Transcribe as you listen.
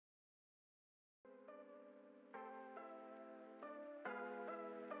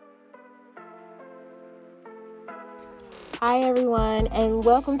Hi, everyone, and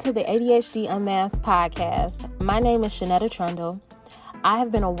welcome to the ADHD Unmasked podcast. My name is Shanetta Trundle. I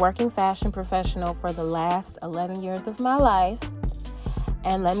have been a working fashion professional for the last 11 years of my life,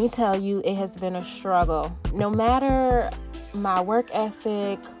 and let me tell you, it has been a struggle. No matter my work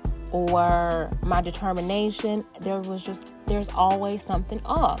ethic or my determination, there's always something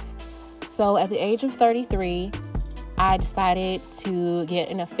off. So at the age of 33, I decided to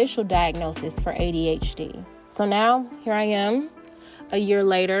get an official diagnosis for ADHD. So now here I am, a year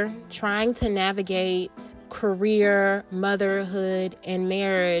later, trying to navigate career, motherhood, and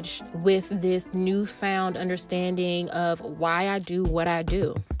marriage with this newfound understanding of why I do what I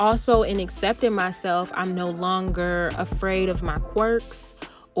do. Also, in accepting myself, I'm no longer afraid of my quirks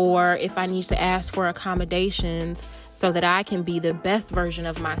or if I need to ask for accommodations so that I can be the best version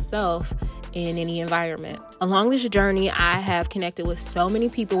of myself in any environment. Along this journey, I have connected with so many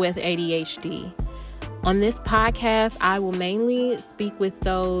people with ADHD. On this podcast, I will mainly speak with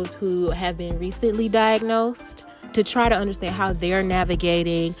those who have been recently diagnosed to try to understand how they're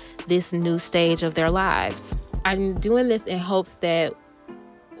navigating this new stage of their lives. I'm doing this in hopes that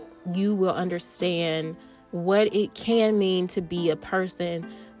you will understand what it can mean to be a person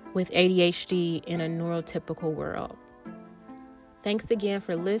with ADHD in a neurotypical world. Thanks again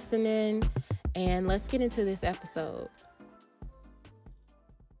for listening, and let's get into this episode.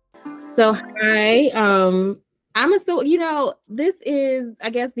 So, hi, this is, I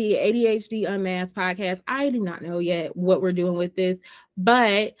guess, the ADHD Unmasked podcast. I do not know yet what we're doing with this,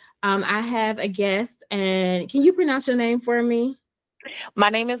 but I have a guest, and can you pronounce your name for me? My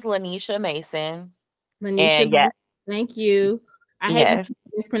name is Leonitia Mason. Lanisha, And yes, thank you. I hate when yes,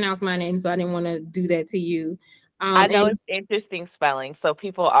 people mispronounce my name, so I didn't want to do that to you. I know And it's interesting spelling, so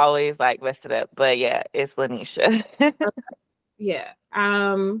people always like mess it up. But yeah, it's Leonitia. yeah,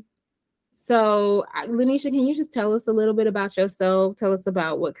 So, Lanisha, can you just tell us a little bit about yourself? Tell us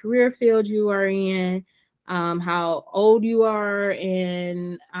about what career field you are in, how old you are,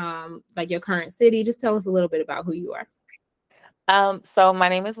 and like your current city. Just tell us a little bit about who you are. So my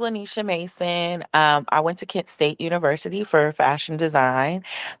name is Leonitia Mason. I went to Kent State University for fashion design.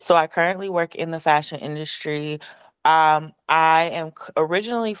 So I currently work in the fashion industry. I am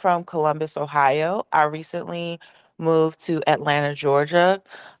originally from Columbus, Ohio. I recently moved to Atlanta, Georgia.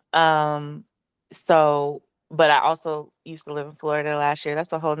 Um, so, but I also used to live in Florida last year.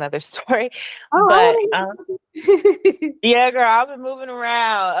 That's a whole nother story. But Oh, yeah, girl, I've been moving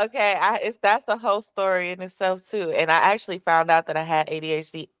around. Okay, that's a whole story in itself too. And I actually found out that I had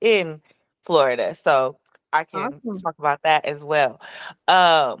ADHD in Florida, so I can awesome. talk about that as well.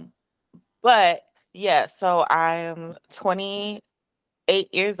 Um, but yeah, so I am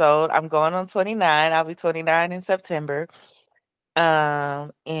 28 years old. I'm going on 29. I'll be 29 in September.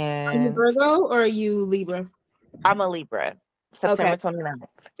 Are you And Virgo or are you Libra? I'm a Libra. Okay. September 29th.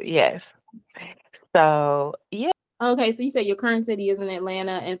 Yes. So yeah. Okay, so you said your current city is in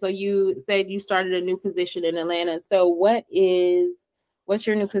Atlanta, and so you said you started a new position in Atlanta. So what's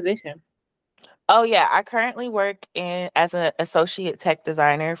your new position? Oh yeah, I currently work in as an associate tech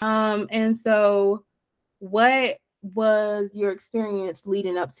designer. And so what was your experience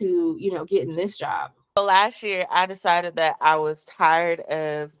leading up to, getting this job? So last year I decided that I was tired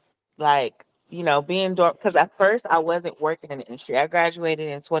of like, being dorm because at first I wasn't working in the industry. I graduated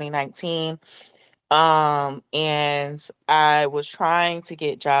in 2019. And I was trying to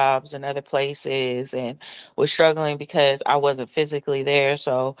get jobs in other places and was struggling because I wasn't physically there.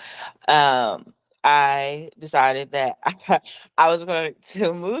 So I decided that I was going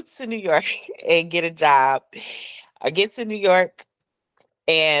to move to New York and get a job. I get to New York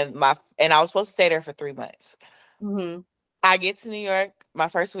and I was supposed to stay there for 3 months. Mm-hmm. I get to New York, my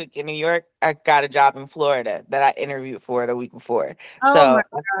first week in New York, I got a job in Florida that I interviewed for the week before. Oh my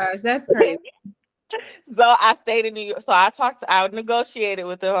So gosh, that's crazy. So I stayed in New York. So I negotiated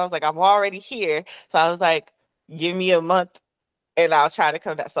with them. I was like, I'm already here. So I was like, give me a month and I'll try to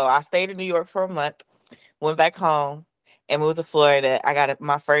come down. So I stayed in New York for a month, went back home and moved to Florida. I got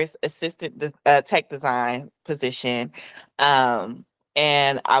my first tech design position. Um,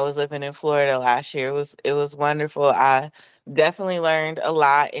 and I was living in Florida last year. It was wonderful. I definitely learned a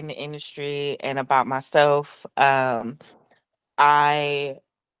lot in the industry and about myself. I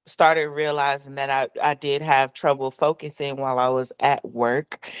started realizing that I did have trouble focusing while I was at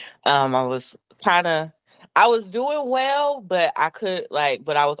work. I was kind of I was doing well, but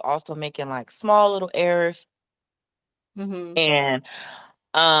but I was also making like small little errors. Mm-hmm. And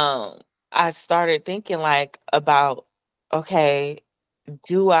um I started thinking like about, okay,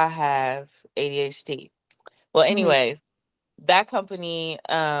 do I have ADHD? Well, Mm-hmm. anyways, that company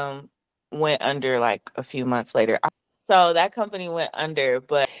went under like a few months later. So that company went under,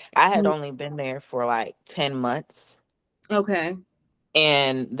 but I had Mm. only been there for like 10 months Okay.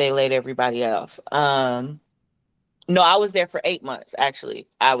 and they laid everybody off. No, I was there for 8 months actually.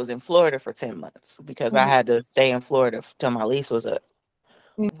 I was in Florida for 10 months because I Mhm. had to stay in Florida till my lease was up.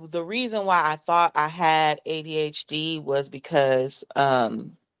 Mm. The reason why I thought I had ADHD was because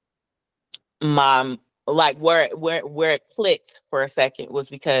my like where it clicked for a second was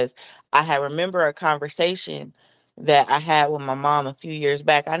because I had remember a conversation that I had with my mom a few years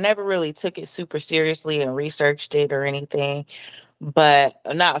back. I never really took it super seriously and researched it or anything, but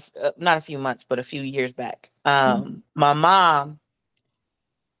not a few months, but a few years back. My mom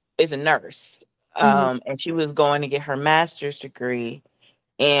is a nurse, Mhm. and she was going to get her master's degree,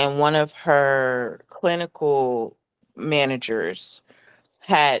 and one of her clinical managers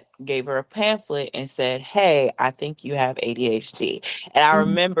had gave her a pamphlet and said, "Hey, I think you have ADHD." And I Mhm.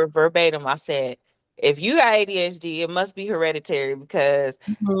 remember verbatim, I said, "If you got ADHD, it must be hereditary because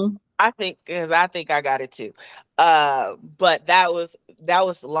Mhm. I think I got it too." But that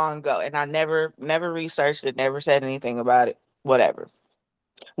was long ago, and I never researched it, never said anything about it. Whatever.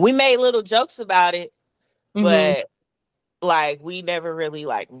 We made little jokes about it, Mhm. but like we never really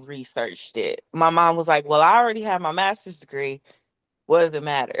like researched it. My mom was like, "Well, I already have my master's degree. What does it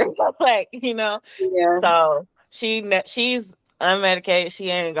matter?" Like, Yeah. so she's unmedicated. She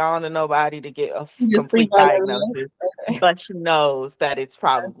ain't gone to nobody to get a You just sleep complete on the diagnosis, list. but she knows that it's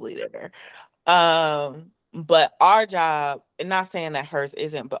probably there. But our job, and not saying that hers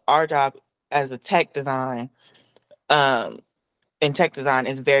isn't, but our job as a tech design, um, in tech design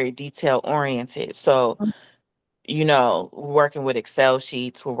is very detail oriented. So working with Excel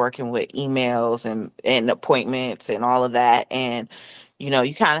sheets, we're working with emails and appointments and all of that. And, you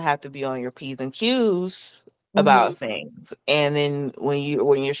kind of have to be on your P's and Q's Mhm. about things. And then when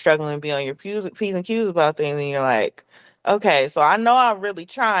you're struggling to be on your P's and Q's about things, and you're like, okay, so I know I'm really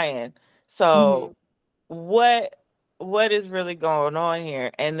trying. Mhm. So what what is really going on here?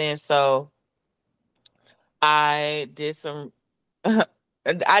 And then so I did some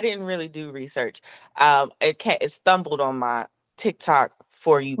and I didn't really do research. It stumbled on my TikTok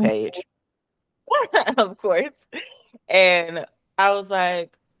for you Mhm. page, of course. And I was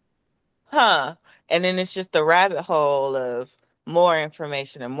like, huh. And then it's just a rabbit hole of more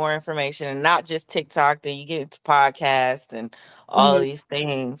information, and not just TikTok. Then you get into podcasts and all of Mhm. these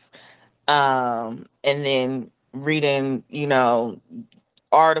things. And then reading,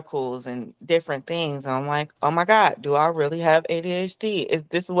 articles and different things. And I'm like, oh my God, do I really have ADHD? Is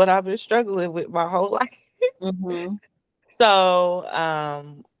this what I've been struggling with my whole life? Mhm. So,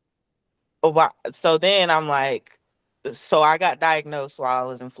 so then I'm like, so I got diagnosed while I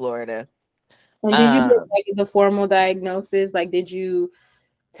was in Florida. Like, did you get Um, like the formal diagnosis? Like, did you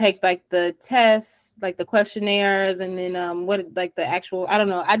take like the tests, like the questionnaires, and then what like the actual? I don't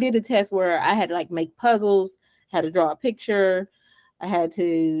know. I did a test where I had to like make puzzles, had to draw a picture, I had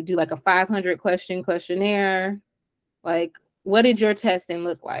to do like a 500 question questionnaire. Like, what did your testing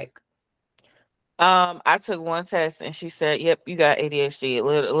look like? I took one test and she said, "Yep, you got ADHD."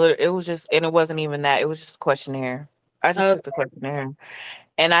 It was just, and it wasn't even that. It was just a questionnaire. I just Oh, took the questionnaire.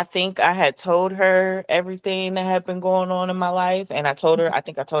 And I think I had told her everything that had been going on in my life. And I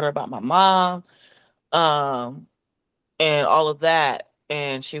think I told her about my mom, um, and all of that.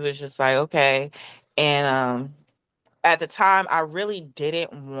 And she was just like, okay. And at the time, I really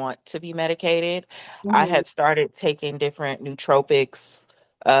didn't want to be medicated. I mhm, had started taking different nootropics,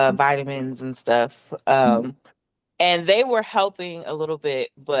 vitamins and stuff. mhm, And they were helping a little bit,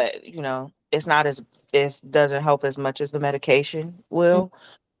 but it's not as it doesn't help as much as the medication will.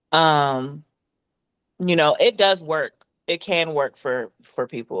 Um, it does work. It can work for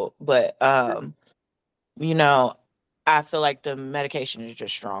people, but you know, I feel like the medication is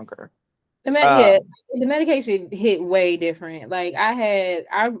just stronger. Yeah, Um, the medication hit way different. Like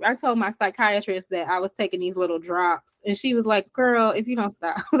I told my psychiatrist that I was taking these little drops, and she was like, "Girl, if you don't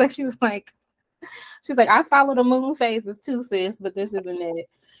stop," like she was like, "I follow the moon phases too, sis, but this isn't it."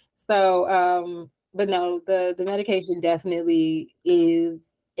 So, but no, the medication definitely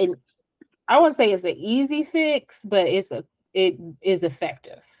is an I wouldn't say it's an easy fix, but it is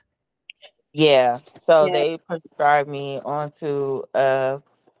effective. yeah. So Yeah. they prescribed me onto a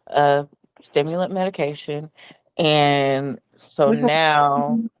stimulant medication, and so Which one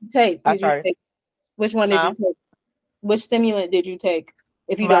now did you take? I Did you started, take? Which one did you huh? take? Which stimulant did you take?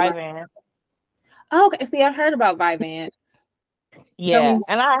 If you don't mind. Vyvanse. Oh, okay. See, I heard about Vyvanse. Tell me. Yeah,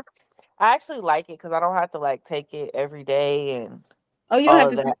 and I actually like it because I don't have to like take it every day and Oh, you don't all have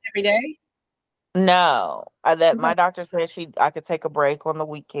of to take that. it every day? No, that Okay. my doctor said I could take a break on the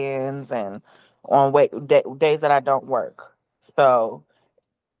weekends and on days that I don't work. So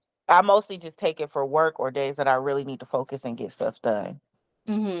I mostly just take it for work or days that I really need to focus and get stuff done.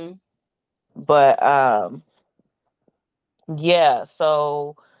 Mhm. But yeah,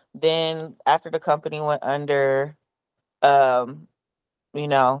 so then after the company went under, um, you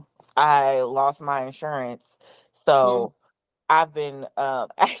know, I lost my insurance. Mhm. So I've been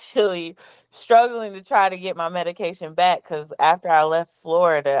actually struggling to try to get my medication back because after I left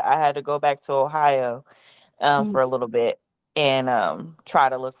Florida, I had to go back to Ohio Mhm. for a little bit and try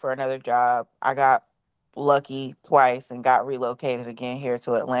to look for another job. I got lucky twice and got relocated again here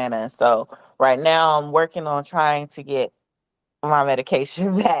to Atlanta. So right now I'm working on trying to get my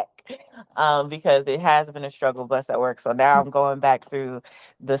medication back because it has been a struggle bus at work. So now I'm going back through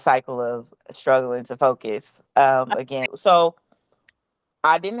the cycle of struggling to focus again. So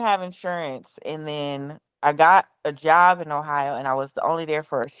I didn't have insurance, and then I got a job in Ohio, and I was only there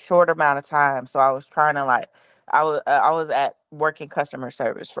for a short amount of time. So I was trying to like, I was at working customer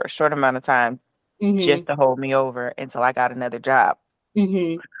service for a short amount of time Mhm. just to hold me over until I got another job.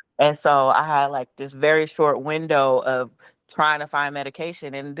 Mhm. And so I had like this very short window of trying to find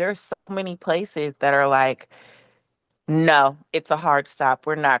medication, and there's so many places that are like, no, it's a hard stop.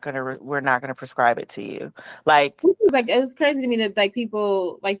 We're not gonna prescribe it to you. Like Which is like it's crazy to me that like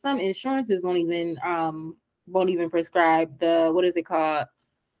people like some insurances won't even prescribe the what is it called?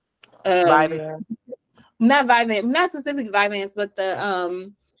 Um Vyvanse, not Vyvanse, not specifically Vyvanse, but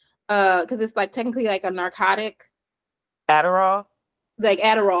the because it's like technically like a narcotic, Adderall. like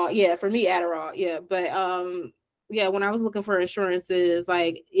Adderall. Yeah, for me Adderall. Yeah, but yeah, when I was looking for insurances,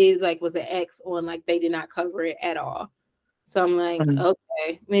 like it like was an X on like they did not cover it at all. So I'm like,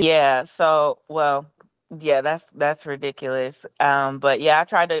 okay. Yeah, so well, yeah, that's ridiculous. But yeah, I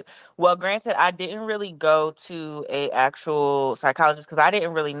tried to well, granted, I didn't really go to a actual psychologist because I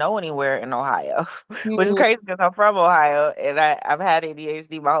didn't really know anywhere in Ohio, which is Mhm. crazy because I'm from Ohio and I've had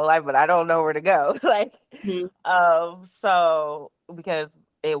ADHD my whole life, but I don't know where to go. Like, Mhm. so because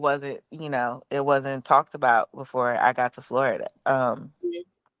it wasn't talked about before I got to Florida.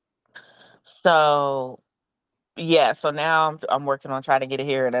 So yeah, so now I'm working on trying to get it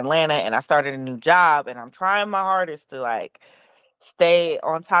here in Atlanta, and I started a new job, and I'm trying my hardest to like stay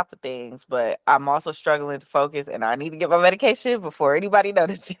on top of things, but I'm also struggling to focus, and I need to get my medication before anybody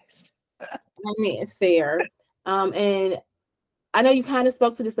notices. I mean, fair. And I know you kind of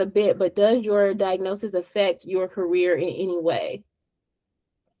spoke to this a bit, but does your diagnosis affect your career in any way?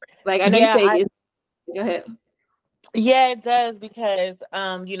 Like I know you Yeah, say it's go ahead. yeah, it does because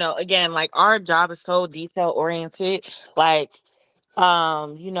again, like our job is so detail oriented, like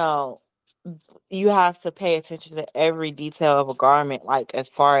um, you know, you have to pay attention to every detail of a garment, like as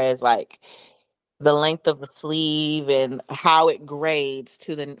far as like the length of a sleeve and how it grades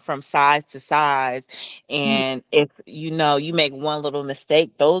to the from size to size. Mhm. And if you make one little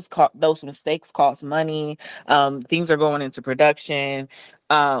mistake, those mistakes cost money. Things are going into production.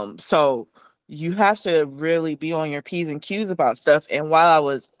 So you have to really be on your P's and Q's about stuff. And while I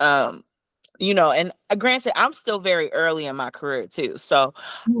was and granted, I'm still very early in my career too. So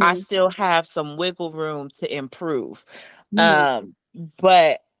I Mhm. still have some wiggle room to improve. Mhm. Um,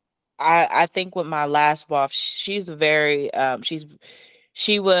 but I think with my last boss, she's very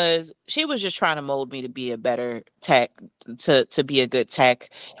she was just trying to mold me to be a better tech, to be a good tech.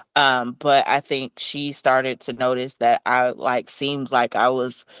 But I think she started to notice that I like seems like I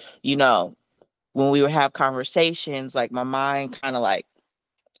was, you know, when we would have conversations, like my mind kind of like,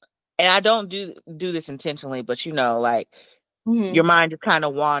 and I don't do this intentionally, but like your Mhm. mind just kind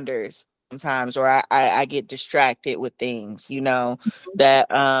of wanders sometimes, or I get distracted with things, that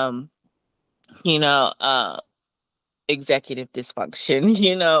you know, uh executive dysfunction,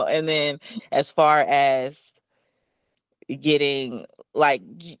 and then as far as getting like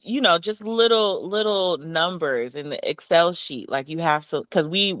just little numbers in the Excel sheet, like you have to, because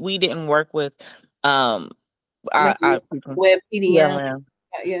we didn't work with um Like our web PDM. PLM.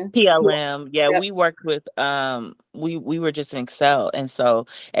 Yeah. PLM, yeah, Yep. we worked with we were just in Excel, and so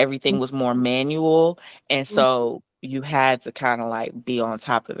everything was more manual, and Mhm. so you had to kind of like be on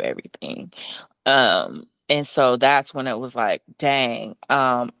top of everything. And so that's when it was like, dang,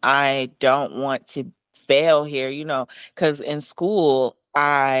 I don't want to fail here, because in school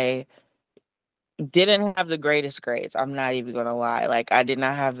I didn't have the greatest grades. I'm not even gonna lie. Like I did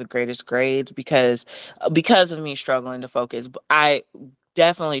not have the greatest grades because of me struggling to focus. But I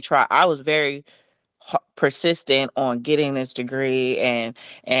definitely try. I was very persistent on getting this degree and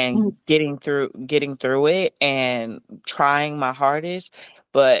getting through it and trying my hardest.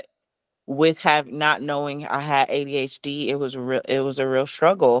 But with not knowing I had ADHD, it was a real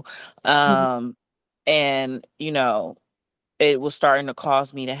struggle. Mhm. Um, and it was starting to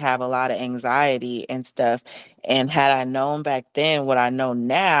cause me to have a lot of anxiety and stuff. And had I known back then what I know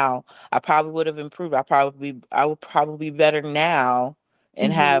now, I probably would have improved. I would probably be better now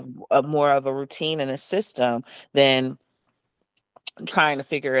and Mhm. have a more of a routine and a system than trying to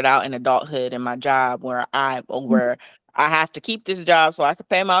figure it out in adulthood in my job where I have to keep this job so I can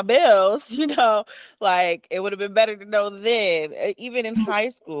pay my bills, like it would have been better to know then, even in Mhm. high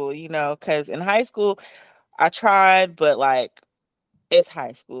school, because in high school I tried, but like it's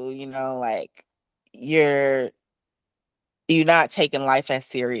high school, like you're you're not taking life as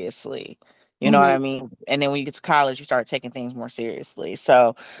seriously. You know what Mhm. I mean? And then when you get to college, you start taking things more seriously.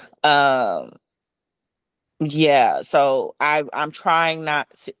 So, um, yeah, so I'm trying not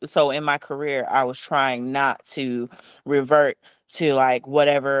to, so in my career I was trying not to revert to like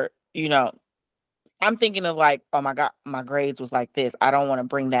whatever, I'm thinking of like, oh my God, my grades was like this. I don't want to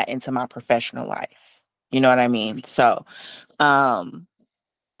bring that into my professional life. You know what I mean? So, um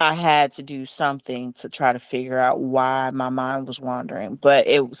I had to do something to try to figure out why my mind was wandering, but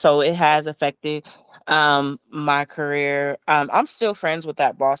it has affected my career. I'm still friends with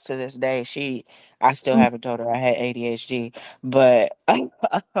that boss to this day. I still Mhm. haven't told her I had ADHD, but I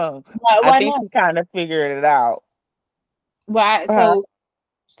Why think not? she kind of figured it out. Why? Uh, So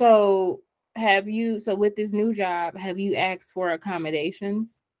so with this new job, have you asked for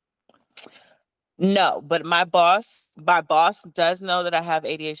accommodations? no, but my boss does know that I have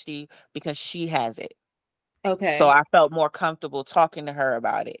ADHD because she has it. So Okay. I felt more comfortable talking to her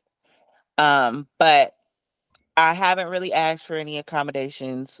about it. But I haven't really asked for any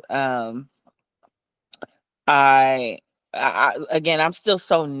accommodations. I, again, I'm still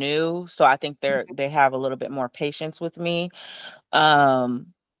so new, so I think they have a little bit more patience with me. Um,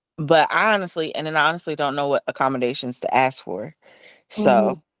 but I honestly don't know what accommodations to ask for. Mhm.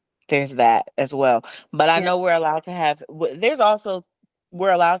 So there's that as well. But I Yeah. know we're allowed to have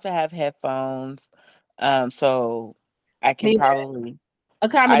headphones. So I can Yeah. probably I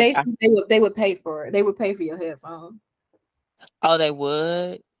Accommodations, they would pay for it. They would pay for your headphones. oh, they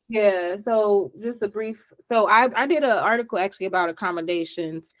would. Yeah, so just a brief. So I did an article actually about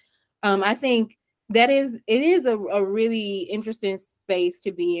accommodations. I think it is a really interesting space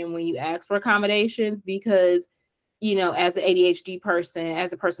to be in when you ask for accommodations because as an ADHD person,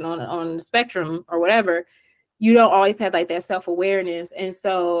 as a person on the spectrum or whatever, you don't always have like that self-awareness.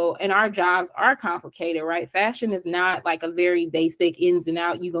 And our jobs are complicated, right? Fashion is not like a very basic ins and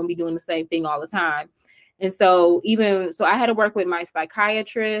out. You're gonna be doing the same thing all the time. And so even so I had to work with my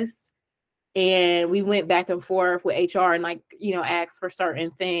psychiatrist and we went back and forth with HR and like, asked for certain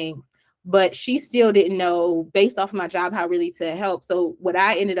things. But she still didn't know based off of my job how really to help. So what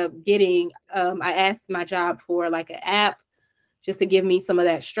I ended up getting, I asked my job for like an app just to give me some of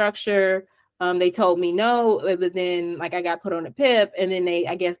that structure. They told me no, but then like I got put on a PIP, and then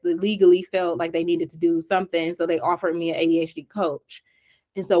I guess, they legally felt like they needed to do something, so they offered me an ADHD coach.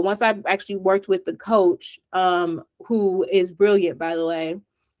 And so once I actually worked with the coach, who is brilliant, by the way,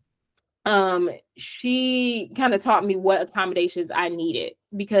 she kind of taught me what accommodations I needed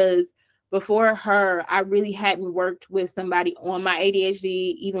because before her, I really hadn't worked with somebody on my ADHD.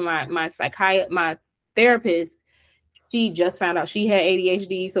 Even my therapist, she just found out she had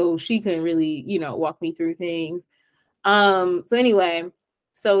ADHD, so she couldn't really, walk me through things. So anyway,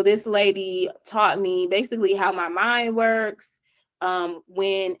 so this lady taught me basically how my mind works.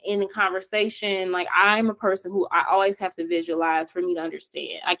 When in a conversation, like I'm a person who I always have to visualize for me to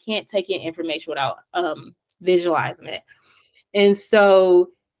understand. I can't take in information without visualizing it. And so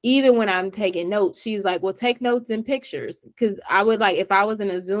even when I'm taking notes, she's like, well, take notes and pictures. Cause I would like, if I was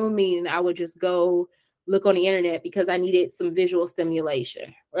in a Zoom meeting, I would just go look on the internet because I needed some visual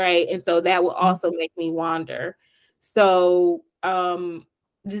stimulation. Right. And so that would also make me wander. So,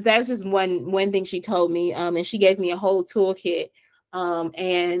 just that's just one thing she told me. And she gave me a whole toolkit.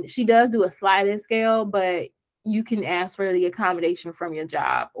 And she does do a sliding scale, but you can ask for the accommodation from your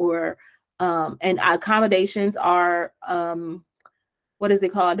job or and accommodations are what is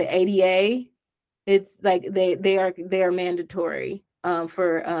it called? The ADA. It's like they are mandatory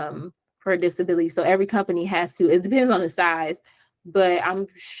for a disability. So every company has to. It depends on the size, but I'm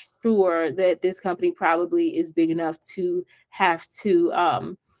sure that this company probably is big enough to have to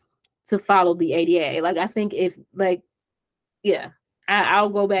follow the ADA. Like I think if like yeah, I'll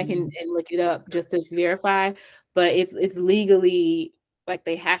go back and look it up just to verify, but it's legally like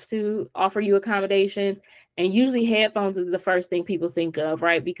they have to offer you accommodations. And usually headphones is the first thing people think of,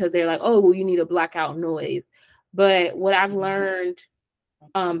 right? Because they're like, oh, well, you need a blackout noise. But what I've learned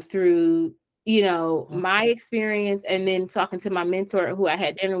through, my experience, and then talking to my mentor who I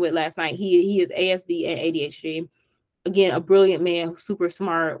had dinner with last night. He is ASD and ADHD. Again, a brilliant man, super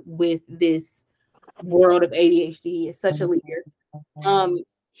smart with this world of ADHD, is such a leader. Um,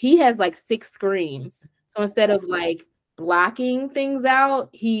 he has like 6 screens. So instead of like blocking things out,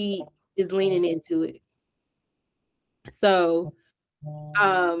 he is leaning into it. So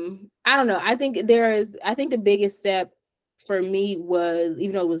I don't know. I think the biggest step for me was,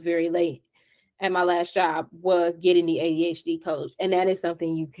 even though it was very late at my last job, was getting the ADHD coach. And that is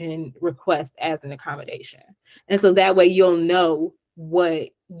something you can request as an accommodation. And so that way you'll know what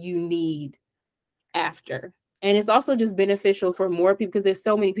you need after. And it's also just beneficial for more people, because there's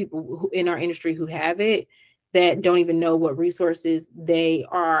so many people in our industry who have it that don't even know what resources they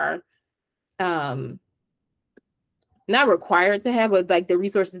are um not required to have, but like the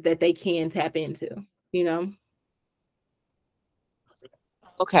resources that they can tap into, you know?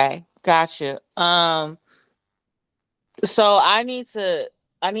 Okay, gotcha. So I need to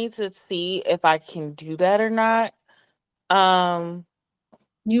see if I can do that or not. Um,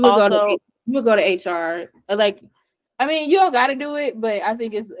 You would go to also, you would go to HR. Like, I mean, you don't got to do it, but I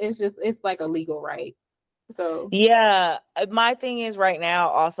think it's like a legal right. So, yeah, my thing is right now.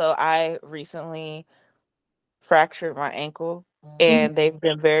 Also, I recently fractured my ankle, mhm. and they've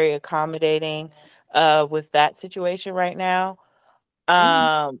been very accommodating with that situation right now. Mhm.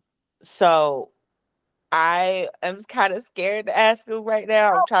 Um, so I am kind of scared to ask him right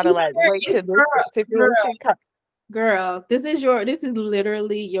now. I'm trying to You like sure? wait It's till this situation comes. girl. This is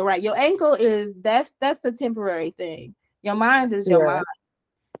literally your right. Your ankle is that's a temporary thing. Your mind is your Yeah. mind.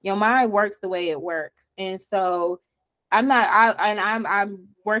 Your mind works the way it works. And so I'm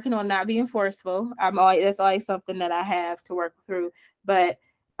working on not being forceful. I'm always That's always something that I have to work through. But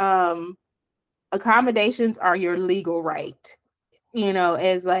um accommodations are your legal right.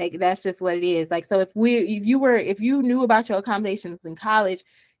 As like that's just what it is. Like, so if you knew about your accommodations in college,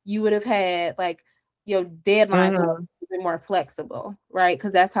 you would have had like your deadlines were Hmm. a bit more flexible, right?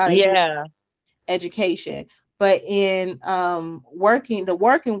 Because that's how they do Yeah. education. But in the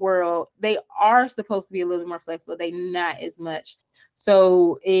working world, they are supposed to be a little bit more flexible. They not as much.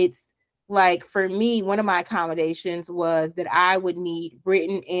 So it's like, for me, one of my accommodations was that I would need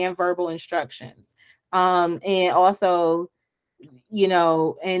written and verbal instructions. And also,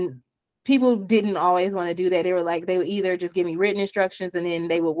 and people didn't always want to do that. They would either just give me written instructions, and then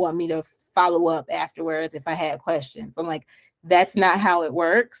they would want me to follow up afterwards if I had questions. I'm like, that's not how it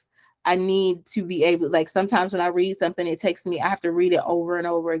works. I need to be able, like, sometimes when I read something, I have to read it over and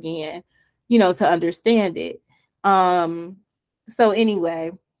over again, to understand it. Um, so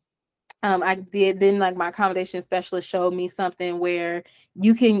anyway, I did then, like, my accommodation specialist showed me something where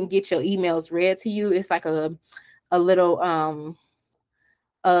you can get your emails read to you. It's like a little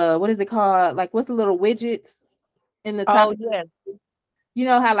what is it called? Like, what's the little widgets in the top Oh of yeah. you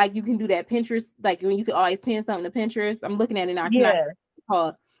know how, like, you can do that Pinterest, like when you can always pin something to Pinterest. I'm looking at it now, I cannot Yeah.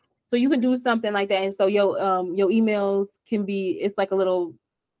 call. So you can do something like that. And so your emails can be, it's like a little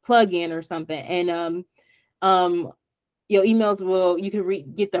plug-in or something. And um your emails will you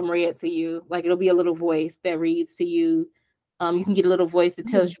can get them read to you. Like, it'll be a little voice that reads to you. You can get a little voice that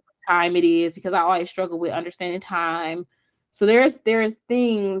tells you what time it is, because I always struggle with understanding time. So there's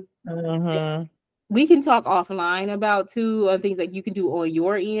things Hmm. we can talk offline about too, on things like you can do on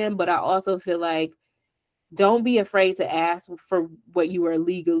your end. But I also feel like, don't be afraid to ask for what you are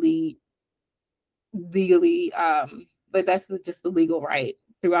legally but that's just the legal right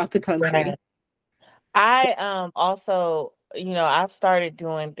throughout the country. Right. I also, I've started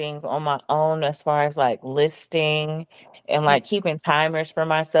doing things on my own as far as like listing and like keeping timers for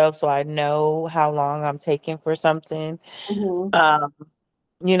myself so I know how long I'm taking for something. Mhm. Um,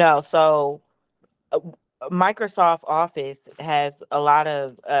 so uh, Microsoft Office has a lot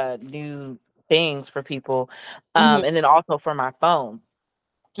of new things for people. Mhm. And then also for my phone.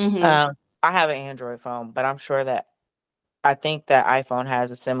 Mhm. Um, I have an Android phone, but I'm sure that I think that iPhone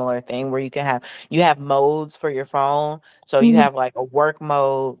has a similar thing where you have modes for your phone. So you Mhm. have like a work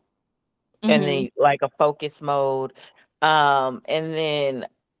mode and Mhm. then like a focus mode. And then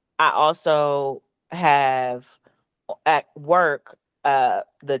I also have at work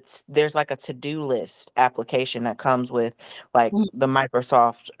there's like a to-do list application that comes with like Mhm. the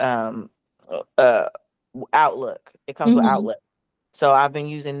Microsoft uh Outlook. It comes with Mhm. Outlook. So I've been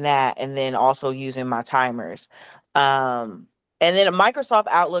using that and then also using my timers. Um, and then Microsoft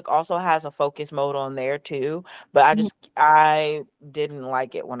Outlook also has a focus mode on there too, but Mhm. I didn't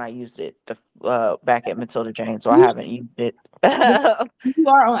like it when I used it back at Matilda Jane, so I You haven't used it. But you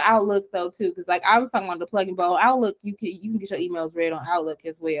are on Outlook though too, because like I was talking about the plug and bowl. Outlook, you can get your emails read on Outlook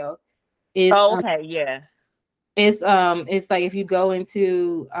as well. It's Oh, okay, yeah. it's like if you go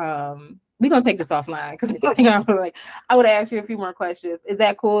into we're gonna take this offline because you know, like I would ask you a few more questions. Is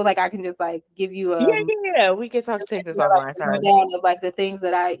that cool? Like I can just like give you Yeah, yeah. We can talk take this like offline. a Sorry. rundown of like the things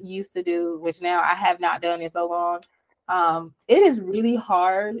that I used to do, which now I have not done in so long. It is really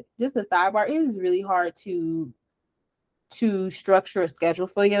hard. Just a sidebar. It is really hard to structure a schedule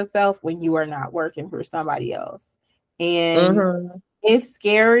for yourself when you are not working for somebody else, and Mm-hmm. it's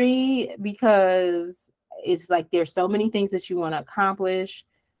scary because it's like there's so many things that you want to accomplish,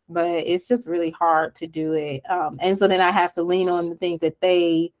 but it's just really hard to do it. And so then I have to lean on the things that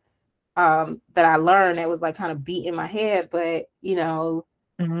that I learned that was like kind of beat in my head, but you know,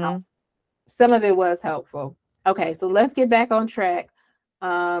 Mm-hmm. some of it was helpful. Okay, so let's get back on track.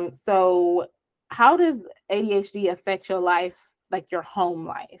 So how does ADHD affect your life, like your home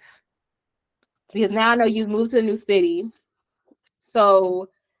life? Because now I know you moved to a new city. So,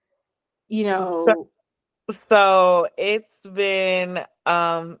 you know, So it's been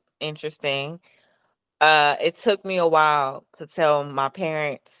interesting. It took me a while to tell my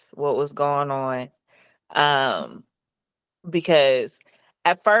parents what was going on. Um, because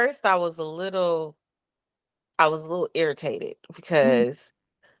at first I was a little irritated mhm, because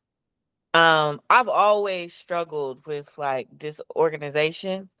I've always struggled with like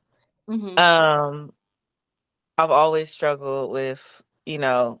disorganization. mhm, Um, I've always struggled with,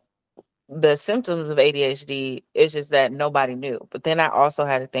 the symptoms of ADHD. It's just that nobody knew. But then I also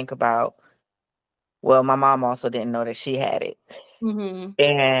had to think about, well, my mom also didn't know that she had it. mhm,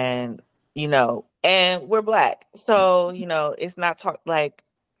 And, and we're black. So, it's not talk like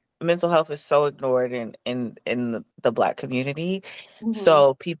mental health is so ignored in the black community. mhm,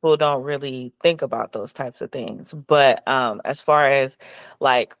 So people don't really think about those types of things. But as far as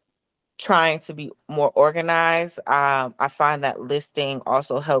like trying to be more organized, I find that listing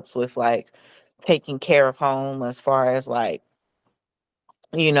also helps with like taking care of home as far as like,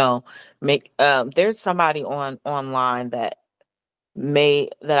 you know, make there's somebody online that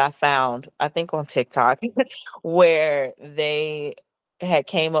I found, I think on TikTok, where they had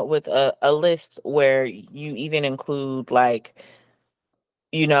came up with a list where you even include like,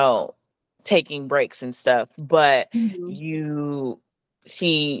 you know, taking breaks and stuff. But mhm, you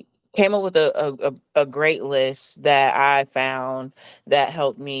she came up with a great list that I found that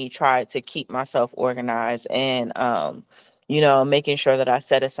helped me try to keep myself organized and making sure that I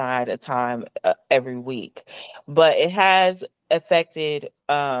set aside a time every week. But it has affected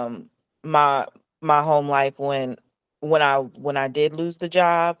my my home life when I did lose the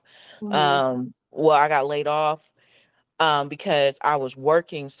job. mhm, Well, I got laid off because I was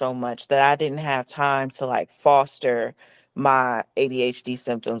working so much that I didn't have time to like foster my ADHD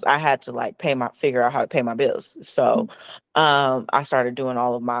symptoms. I had to like figure out how to pay my bills. So I started doing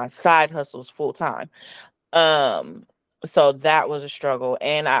all of my side hustles full time. Um so that was a struggle.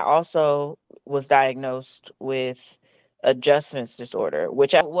 And I also was diagnosed with adjustments disorder,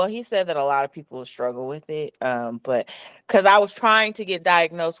 which well, he said that a lot of people struggle with it. But because I was trying to get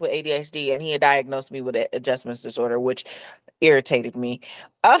diagnosed with ADHD and he had diagnosed me with adjustments disorder, which irritated me.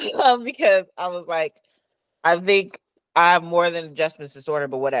 Because I was like, I think I have more than adjustments disorder,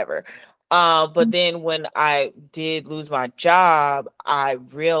 but whatever. But then when I did lose my job, I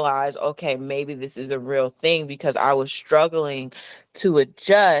realized, okay, maybe this is a real thing because I was struggling to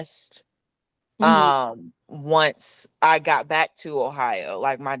adjust mhm, once I got back to Ohio.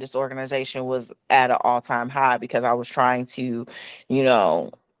 Like my disorganization was at an all-time high because I was trying to, you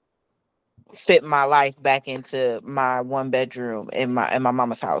know, fit my life back into my one bedroom in my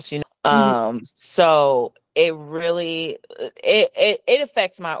mama's house. mhm, So it really it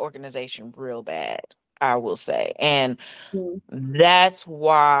affects my organization real bad, I will say. And mhm, that's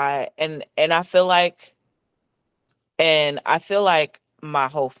why and I feel like my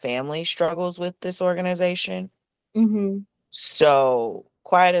whole family struggles with this organization. mhm. So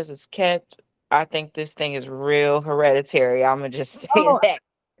quiet as it's kept, I think this thing is real hereditary. I'm gonna just say Oh, that.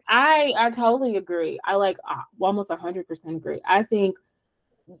 I totally agree. I like almost 100% agree. I think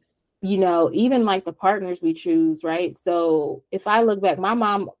even like the partners we choose, right? So if I look back, my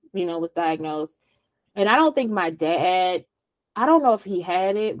mom, was diagnosed, and I don't think my dad, I don't know if he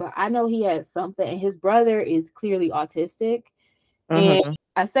had it, but I know he had something, and his brother is clearly autistic. And Mhm.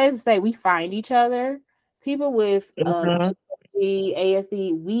 I say to say we find each other. People with Mhm.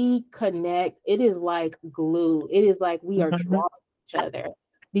 ASD, we connect. It is like glue. It is like we are Mhm. drawn to each other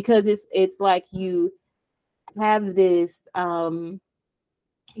because it's like you have this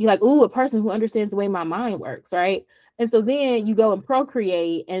you're like, ooh, a person who understands the way my mind works, right? And so then you go and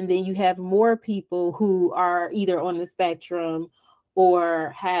procreate, and then you have more people who are either on the spectrum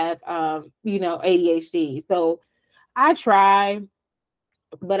or have, ADHD. So I try,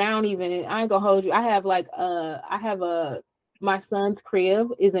 but I ain't gonna hold you. I have my son's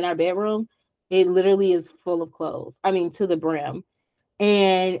crib is in our bedroom. It literally is full of clothes. I mean, to the brim.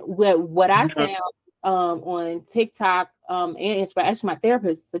 And what I found on TikTok and Instagram, actually my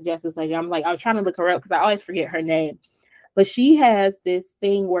therapist suggested this lady. I'm like, I was trying to look her up because I always forget her name. But she has this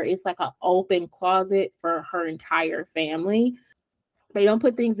thing where it's like an open closet for her entire family. They don't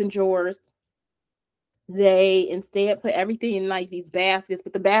put things in drawers. They instead put everything in like these baskets,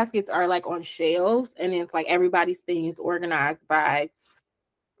 but the baskets are like on shelves, and it's like everybody's thing is organized by,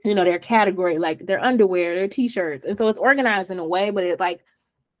 their category, like their underwear, their t-shirts. And so it's organized in a way, but it like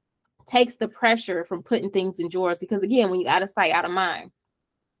takes the pressure from putting things in drawers, because again, when you out of sight, out of mind.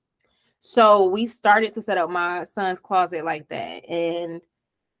 So we started to set up my son's closet like that. And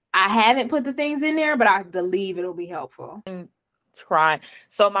I haven't put the things in there, but I believe it'll be helpful. Trying.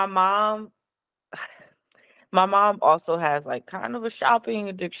 So my mom also has like kind of a shopping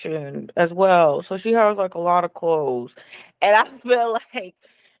addiction as well. So she has like a lot of clothes. And I feel like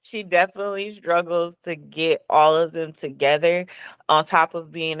she definitely struggles to get all of them together on top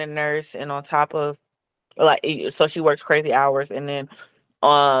of being a nurse and on top of so she works crazy hours, and then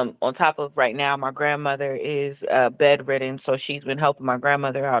on top of right now my grandmother is bedridden, so she's been helping my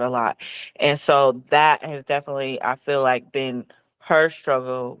grandmother out a lot. And so that has definitely, I feel like, been her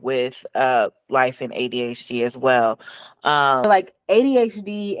struggle with life and ADHD as well. Like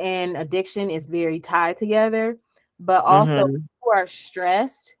ADHD and addiction is very tied together, but also Mhm. you are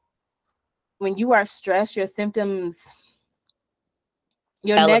stressed. When you are stressed, your symptoms,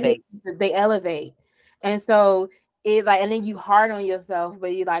 your negative, Elevate. they elevate. And so it like, and then you hard on yourself,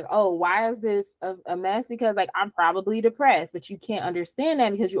 but you're like, oh, why is this a mess? Because like I'm probably depressed, but you can't understand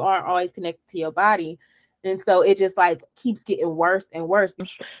that because you aren't always connected to your body. And so it just like keeps getting worse and worse.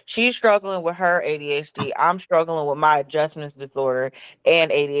 She's struggling with her ADHD. I'm struggling with my adjustments disorder and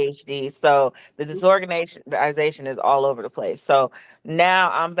ADHD. So the disorganization is all over the place. So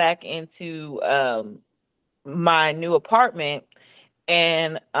now I'm back into my new apartment,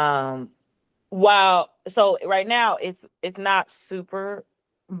 and while so right now it's not super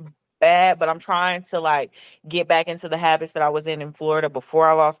bad, but I'm trying to like get back into the habits that I was in Florida before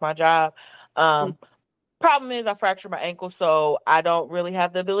I lost my job. Um Problem is I fractured my ankle, so I don't really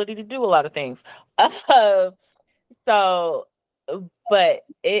have the ability to do a lot of things. So but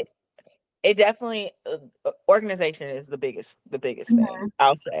it definitely organization is the biggest thing, Mhm.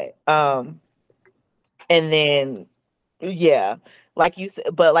 I'll say. And then yeah, like you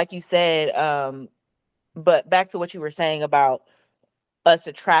said, but back to what you were saying about us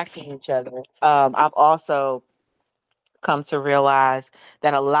attracting each other. I've also come to realize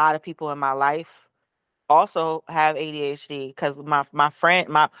that a lot of people in my life also have ADHD, because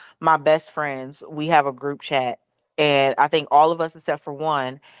my best friends, we have a group chat, and I think all of us except for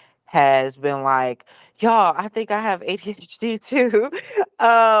one has been like, y'all, I think I have ADHD too.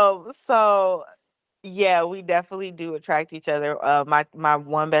 So yeah, we definitely do attract each other. My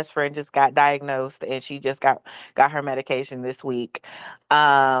one best friend just got diagnosed, and she just got her medication this week.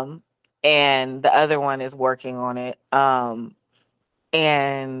 Um, and the other one is working on it.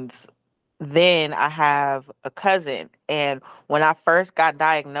 And then I have a cousin, and when I first got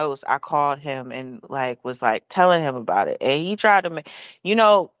diagnosed, I called him and like was like telling him about it, and he tried to make, you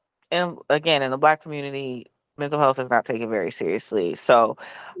know, and again in the Black community, mental health is not taken very seriously. So,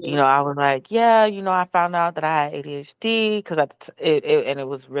 I was like, yeah, I found out that I had ADHD because and it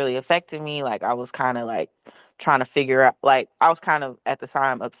was really affecting me. Like I was kind of like trying to figure out, like I was kind of at the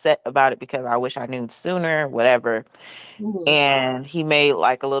time upset about it because I wish I knew sooner, whatever. Mhm. And he made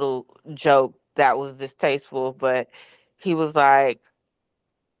like a little joke that was distasteful, but he was like,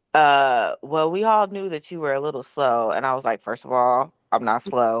 well, we all knew that you were a little slow. And I was like, first of all, I'm not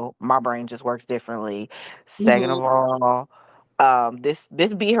slow. My brain just works differently. Second of Mhm. all,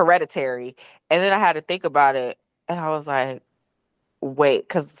 this be hereditary. And then I had to think about it, and I was like, wait,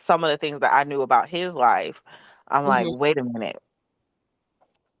 because some of the things that I knew about his life, I'm like, Mhm. wait a minute,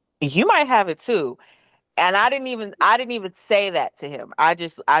 you might have it too. And I didn't even say that to him. I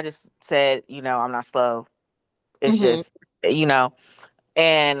just said, I'm not slow. It's Mhm. just, you know.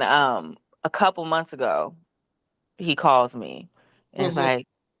 And a couple months ago, he calls me and it's Mhm. like,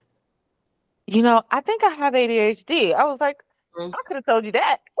 I think I have ADHD. I was like, Mhm. I could have told you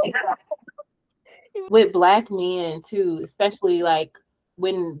that. With black men too, especially like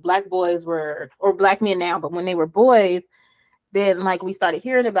when black boys were, or black men now, but when they were boys, then like we started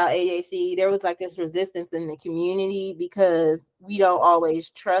hearing about ADHD, there was like this resistance in the community because we don't always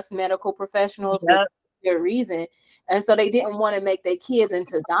trust medical professionals with Yep. good reason. And so they didn't want to make their kids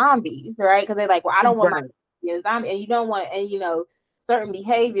into zombies, right? Because they're like, well, I don't want my Right. kid to be a zombie. And you don't want, and you know, certain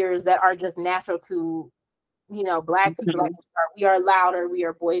behaviors that are just natural to, you know, Black people, like Mhm. we are louder, we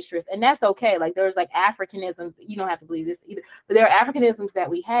are boisterous, and that's okay. Like there's like Africanisms, you don't have to believe this either, but there are Africanisms that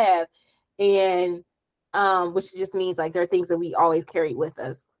we have, and which just means like there are things that we always carry with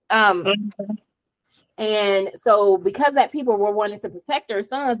us. Mhm. And so because that people were wanting to protect their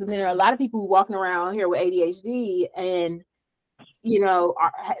sons, and then there are a lot of people walking around here with ADHD and you know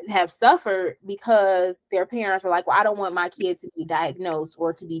have suffered because their parents are like, well, I don't want my kid to be diagnosed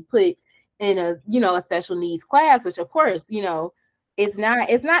or to be put in a, you know, a special needs class, which of course, you know, it's not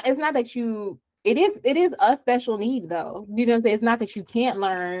that you, it is a special need though, you know what I'm saying? It's not that you can't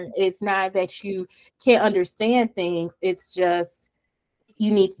learn, it's not that you can't understand things, it's just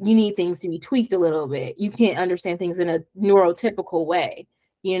you need things to be tweaked a little bit. You can't understand things in a neurotypical way,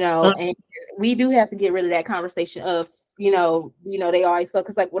 you know. And we do have to get rid of that conversation of, they always slow.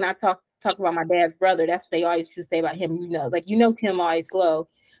 Because like when I talk about my dad's brother, that's what they always used to say about him. You know, like Tim always slow,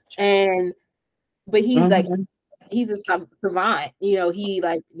 and but Mhm. he's a savant. You know, he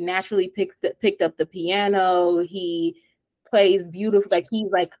like naturally picked up the piano. He plays beautiful. Like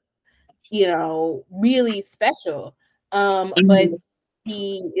he's like, you know, really special. But Mhm.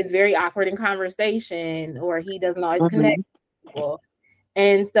 he is very awkward in conversation, or he doesn't always connect Mhm. with people.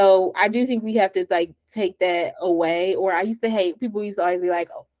 And so I do think we have to like take that away. Or I used to hate, people used to always be like,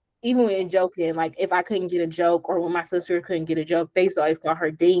 oh, even when joking, like if I couldn't get a joke or when my sister couldn't get a joke, they used to always call her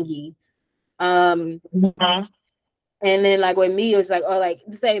dingy. Um, Mhm. and then like with me, it was like, oh, like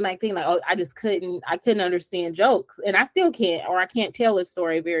the same like thing, like, oh, I couldn't understand jokes, and I still can't, or I can't tell a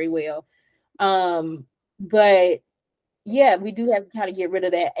story very well. But yeah, we do have to kind of get rid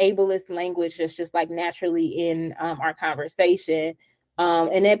of that ableist language that's just like naturally in our conversation.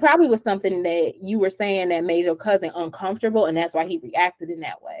 And it probably was something that you were saying that made your cousin uncomfortable, and that's why he reacted in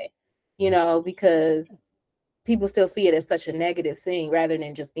that way, you know, because people still see it as such a negative thing rather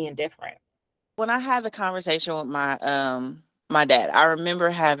than just being different. When I had the conversation with my dad, I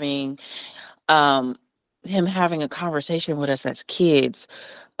remember having um him having a conversation with us as kids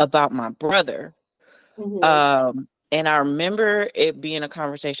about my brother. Mm-hmm. And I remember it being a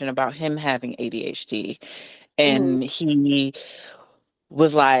conversation about him having ADHD, Mm-hmm. and he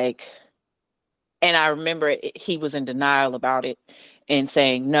was like, and I remember he was in denial about it and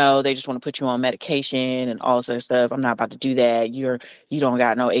saying, "No, they just want to put you on medication and all this other stuff. I'm not about to do that. You don't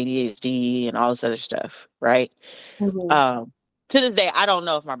got no ADHD and all this other stuff, right?" Mm-hmm. Um, to this day, I don't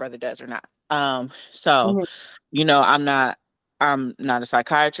know if my brother does or not. So Mm-hmm. I'm not a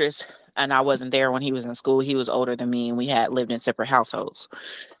psychiatrist, and I wasn't there when he was in school. He was older than me, and we had lived in separate households.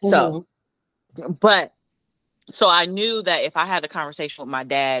 So, Mm-hmm. but so I knew that if I had a conversation with my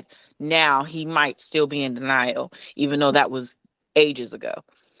dad now, he might still be in denial, even though that was ages ago.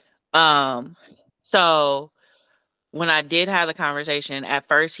 Um, so when I did have the conversation, at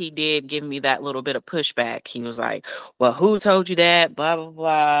first he did give me that little bit of pushback. He was like, "Well, who told you that? Blah, blah,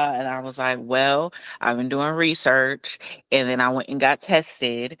 blah." And I was like, "Well, I've been doing research." And then I went and got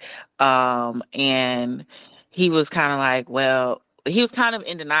tested. And he was kind of like, well, he was kind of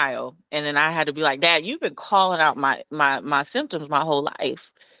in denial. And then I had to be like, "Dad, you've been calling out my symptoms my whole life."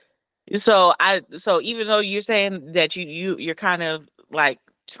 So even though you're saying that you're kind of like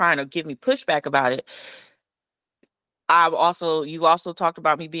trying to give me pushback about it, you also talked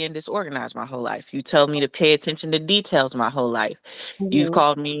about me being disorganized my whole life. You tell me to pay attention to details my whole life. You've Mm-hmm.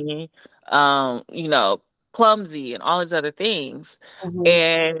 called me, you know, clumsy and all these other things. Mm-hmm.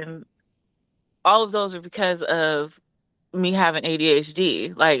 And all of those are because of me having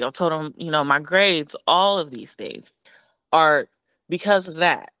ADHD. Like I told him, my grades, all of these things are because of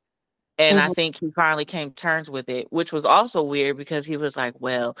that. And I Mm-hmm. think he finally came to terms with it, which was also weird because he was like,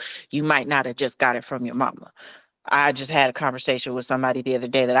 "Well, you might not have just got it from your mama." I just had a conversation with somebody the other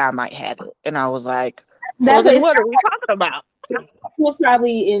day that I might have it. And I was like, "Well, That's then it's what are we talking about?" was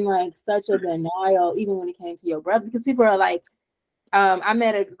probably in like such a denial, even when it came to your brother, because people are like, I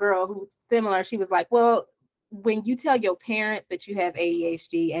met a girl who's similar. She was like, well, when you tell your parents that you have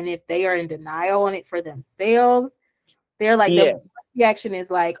ADHD and if they are in denial on it for themselves, they're like, the Yeah. reaction is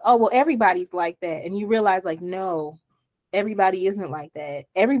like, oh, well, everybody's like that. And you realize, like, no, everybody isn't like that.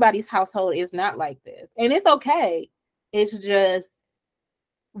 Everybody's household is not like this. And it's okay. It's just,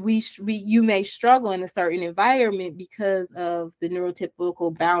 you may struggle in a certain environment because of the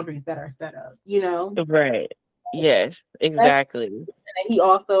neurotypical boundaries that are set up, you know? Right. Yes, That's exactly. he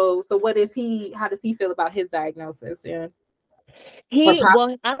also, so what is he, how does he feel about his diagnosis? Yeah. Or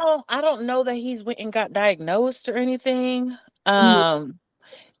Well, I don't know that he's went and got diagnosed or anything. Mhm. Um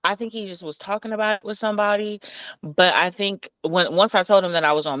I think he just was talking about it with somebody, but I think once I told him that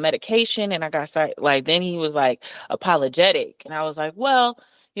I was on medication and I got like then he was like apologetic, and I was like, well,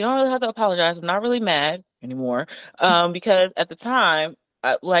 you don't really have to apologize. I'm not really mad anymore, because at the time,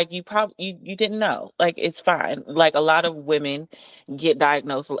 like you didn't know, like it's fine. Like a lot of women get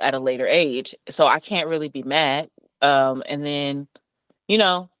diagnosed at a later age, so I can't really be mad. And then you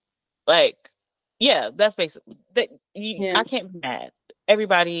know like, yeah, that's basically that. Yeah. I can't be mad.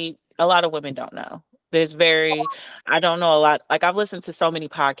 Everybody, a lot of women don't know. I don't know a lot. Like I've listened to so many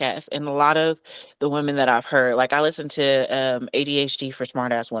podcasts, and a lot of the women that I've heard, like I listened to ADHD for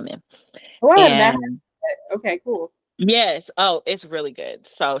Smart Ass Women, Oh, I have not. and Okay, cool. yes, oh, it's really good.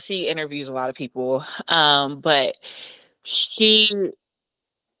 So she interviews a lot of people, but she,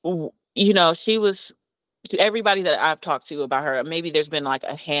 she was to everybody that I've talked to about her, maybe there's been like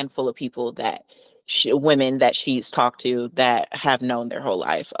a handful of people women that she's talked to that have known their whole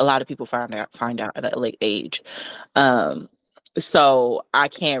life. A lot of people find out at a late age. Um, so I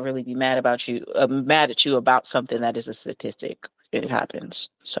can't really be mad at you about something that is a statistic. It happens.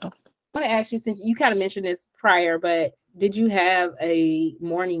 So I want to ask you, since you kind of mentioned this prior, but did you have a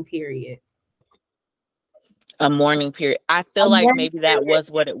mourning period? a mourning period. I A feel like mourning maybe that period. was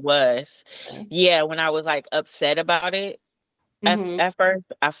what it was. Yeah, when I was like upset about it Mm-hmm. at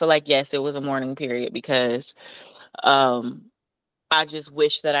first, I feel like yes, it was a mourning period because um I just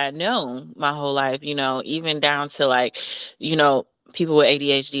wish that I'd known my whole life, even down to like, you know, people with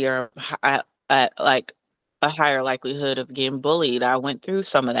ADHD are at like a higher likelihood of getting bullied. I went through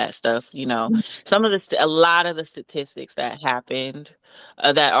some of that stuff, a lot of the statistics that happened,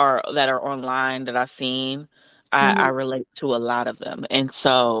 that are online that I've seen. I Mm-hmm. relate to a lot of them, and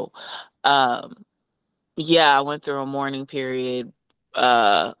so, um, yeah, I went through a mourning period,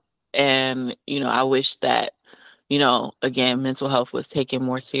 uh, and I wish that again, mental health was taken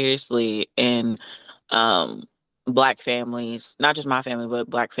more seriously in um, Black families, not just my family, but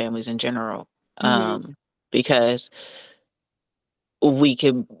Black families in general, Mm-hmm. because we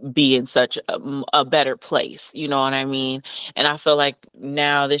could be in such a better place. You know what I mean? And I feel like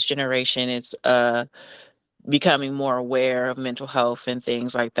now this generation is becoming more aware of mental health and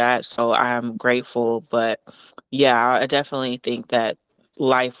things like that. So I'm grateful. But yeah, I definitely think that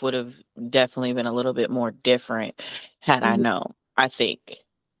life would have definitely been a little bit more different had I Mm-hmm. known. I think,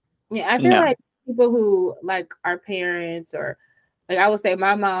 Yeah, I you feel know. like people who like our parents, or like I would say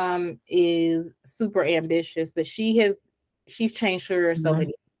my mom is super ambitious, but she's changed her so Mhm.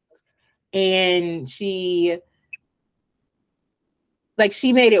 many, and she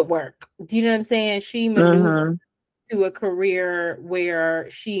made it work. Do you know what I'm saying? She maneuvered Mhm. to a career where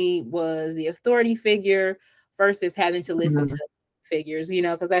she was the authority figure versus having to listen to Mhm. figures,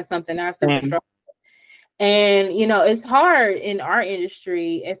 because that's something I super Same. strong. And it's hard in our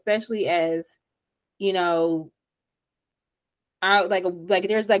industry, especially as you know I like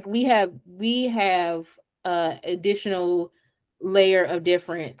there's like we have additional layer of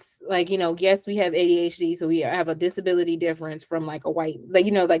difference. Like, yes, we have ADHD, so we have a disability difference from like a white,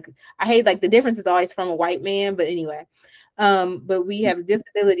 like I hate like the difference is always from a white man, but anyway. But we have a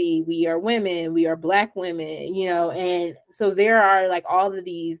disability, we are women, we are black women, and so there are like all of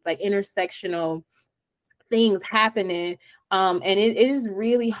these like intersectional things happening. And it is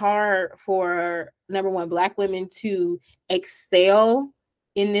really hard for number one, black women to excel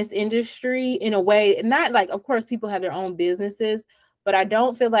in this industry in a way, not like, of course, people have their own businesses, but I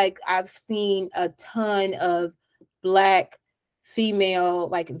don't feel like I've seen a ton of black female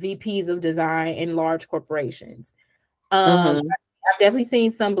like VPs of design in large corporations. Mhm. I've definitely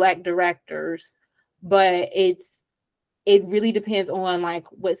seen some black directors, but it really depends on like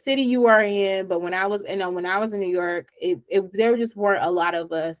what city you are in. But when I was in New York, there just weren't a lot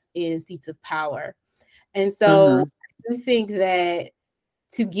of us in seats of power. And so Mhm. I do think that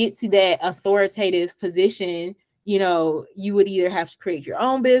to get to that authoritative position, you would either have to create your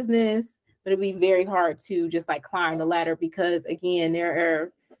own business, but it'd be very hard to just like climb the ladder because again,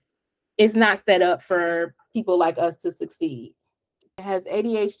 it's not set up for people like us to succeed. Has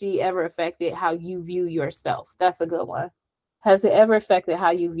ADHD ever affected how you view yourself? That's a good one. Has it ever affected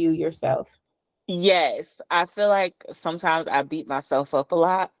how you view yourself? Yes, I feel like sometimes I beat myself up a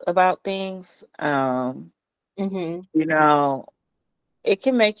lot about things. Mm-hmm. You know, it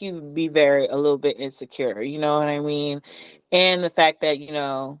can make you be a little bit insecure, you know what I mean? And the fact that,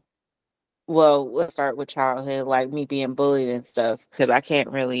 well, let's start with childhood, like me being bullied and stuff, because I can't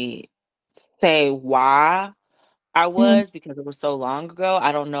really say why I Mm-hmm. was because it was so long ago.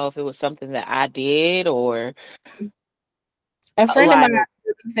 I don't know if it was something that I did or A friend of Like, mine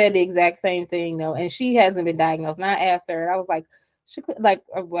said the exact same thing though, and she hasn't been diagnosed. And I asked her, and I was like, she could like,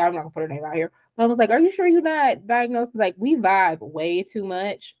 well, I'm not gonna put her name out here. But I was like, "Are you sure you're not diagnosed?" Like, we vibe way too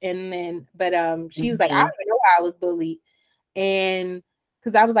much, and then, but she was like, "I mhm. don't even know how I was bullied," and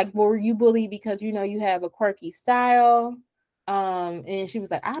because I was like, "Well, were you bullied because you have a quirky style?" And she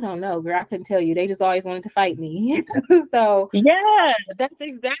was like, "I don't know, girl. I couldn't tell you. They just always wanted to fight me." So Yeah, that's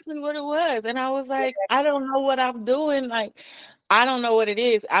exactly what it was. And I was like, I don't know what I'm doing. Like, I don't know what it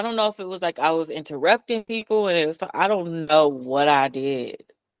is. I don't know if it was like I was interrupting people and it was, I don't know what I did.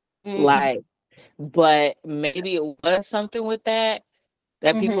 mm-hmm, Like, but maybe it was something with that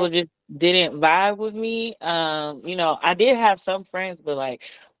mm-hmm, people just didn't vibe with me. I did have some friends, but like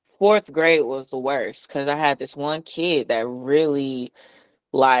fourth grade was the worst because I had this one kid that really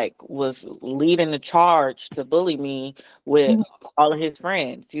like was leading the charge to bully me with all of his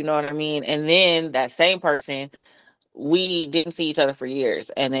friends. You know what I mean? And then that same person, we didn't see each other for years.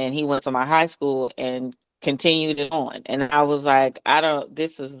 And then he went to my high school and continued it on. And I was like, I don't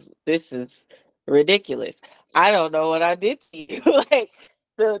this is ridiculous. I don't know what I did to you like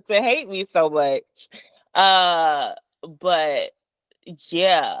to hate me so much. Uh but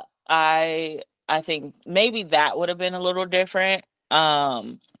yeah, I think maybe that would have been a little different.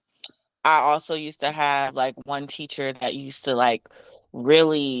 I also used to have like one teacher that used to like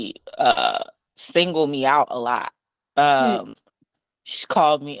really single me out a lot. Um she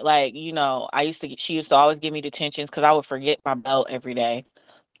called me like, she used to always give me detentions because I would forget my belt every day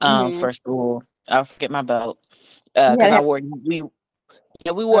mm-hmm. for school. I would forget my belt. You Because gotta I have. wore we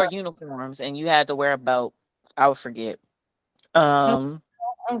yeah, we wore uniforms and you had to wear a belt. I would forget. Um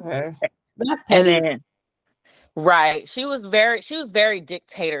Okay, that's and petty. then right. She was very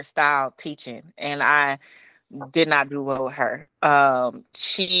dictator style teaching and I did not do well with her.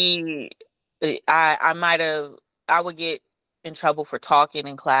 I might have, I would get in trouble for talking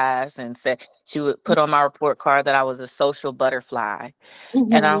in class and say she would put on my report card that I was a social butterfly.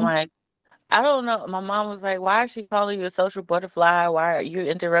 And I'm Mm-hmm. like, I don't know. My mom was like, why is she calling you a social butterfly? Why are you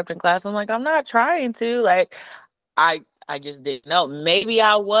interrupting class? I'm like, I'm not trying to. Like, I just didn't know. Maybe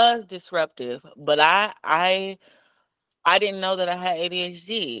I was disruptive, but I didn't know that I had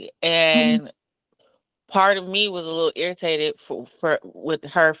ADHD. And part of me was a little irritated for with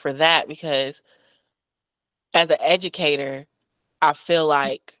her for that because as an educator, I feel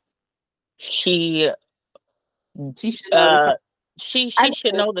like she She should know the. uh she I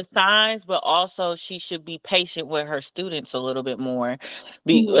should know the signs, but also she should be patient with her students a little bit more,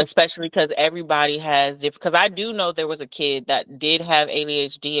 mm-hmm. especially because everybody has because I do know there was a kid that did have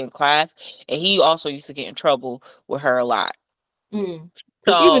ADHD in class, and he also used to get in trouble with her a lot.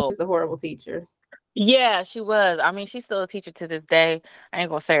 So she was So just a horrible teacher. yeah, she was. I mean, she's still a teacher to this day. I ain't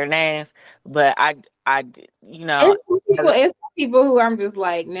gonna say her names, but I, you know, It's some people. It's some people who I'm just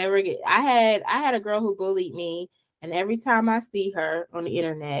like never get. I had a girl who bullied me, and every time I see her on the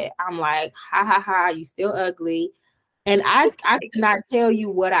internet, I'm like, ha ha ha, you still ugly. And I could not tell you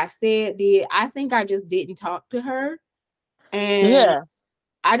what I said. Did I think I just didn't talk to her, and yeah.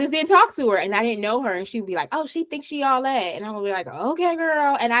 I just didn't talk to her, and I didn't know her, and she'd be like, "Oh, she thinks she all that," and I'm gonna be like, "Okay,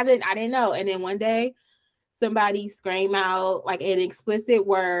 girl," and I didn't know. And then one day, somebody screamed out like an explicit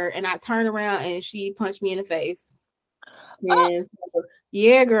word, and I turned around and she punched me in the face. Oh, And so,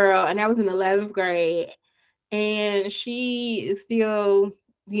 yeah, girl, and that was in 11th grade, and she is still,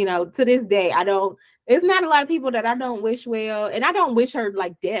 to this day, I don't. It's not a lot of people that I don't wish well, and I don't wish her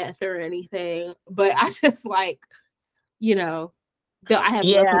like death or anything, but I just like, you know, I have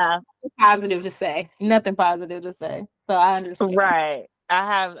nothing yeah. positive to say. Nothing positive to say. So I understand. Right. I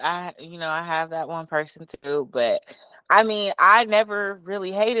have that one person too, but I mean, I never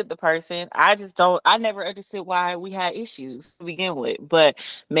really hated the person. I never understood why we had issues to begin with. But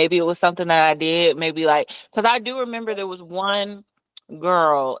maybe it was something that I did, maybe like cuz I do remember there was one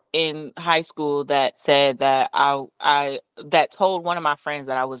girl in high school that said that I that told one of my friends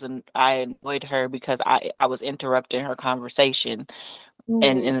that I annoyed her because I was interrupting her conversation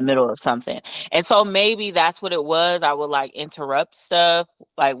in Mm, the middle of something. And so maybe that's what it was. I would like interrupt stuff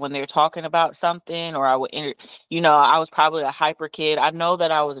like when they're talking about something or I was probably a hyper kid. I know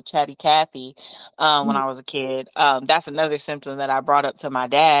that I was a chatty Cathy when mm, I was a kid. That's another symptom that I brought up to my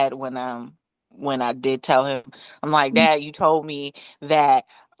dad when I did tell him. I'm like, mm, "Dad, you told me that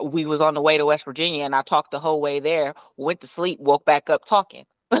we was on the way to West Virginia and I talked the whole way there, went to sleep, woke back up talking."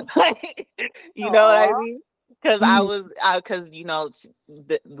 You know what I aw, mean? Because mm, because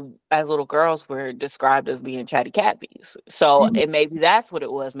as little girls were described as being chatty Cathy's. So mhm, and maybe that's what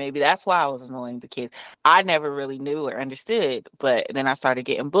it was. Maybe that's why I was annoying the kids. I never really knew or understood, but then I started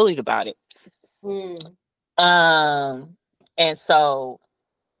getting bullied about it. mm. Um, And so,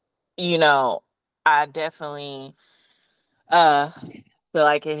 you know, I definitely uh feel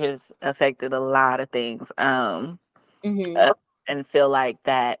like it has affected a lot of things. Mm-hmm. Uh, and feel like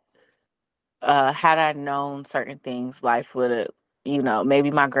that had I known certain things, life would have,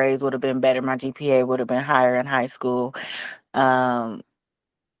 maybe my grades would have been better, my GPA would have been higher in high school. Um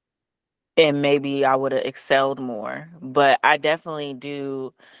and maybe I would have excelled more. But I definitely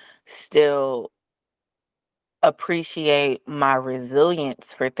do still appreciate my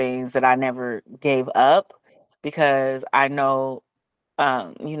resilience for things that I never gave up, because I know,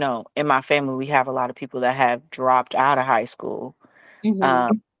 in my family, we have a lot of people that have dropped out of high school. Mm-hmm.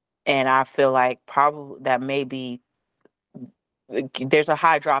 Um, and I feel like probably that maybe there's a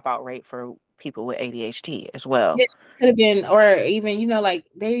high dropout rate for people with ADHD as well. It could have been, or even, like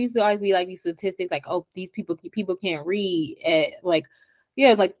there used to always be like these statistics, like, oh, these people can't read. Like,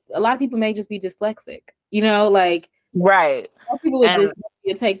 yeah, like a lot of people may just be dyslexic. Like Right. most people with And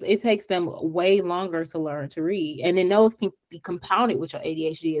dyslexia, it takes them way longer to learn to read, and then those can be compounded with your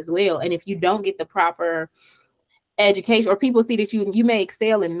ADHD as well. And if you don't get the proper education, or people see that you may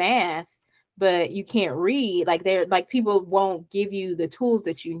excel in math but you can't read, like they're like, people won't give you the tools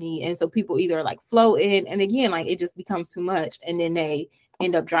that you need, and so people either like flow in, and again, like it just becomes too much, and then they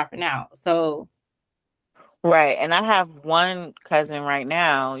end up dropping out. So right. And I have one cousin right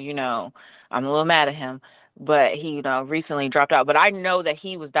now, I'm a little mad at him, but he, recently dropped out. But I know that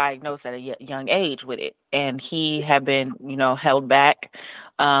he was diagnosed at a young age with it. And he had been, held back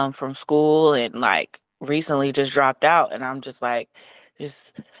from school, and like recently just dropped out. And I'm just like,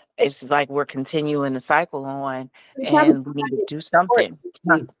 just, it's like we're continuing the cycle on, he probably and we need to do support something.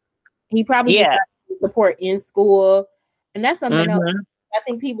 Huh. he probably just Yeah. got support in school, and that's something else. Hmm. I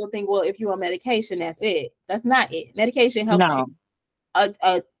think people think, well, if you're on medication, that's it. That's not it. Medication helps you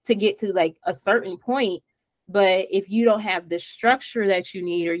No. to get to like a certain point, but if you don't have the structure that you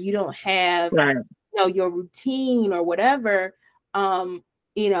need, or you don't have, Right. your routine or whatever, um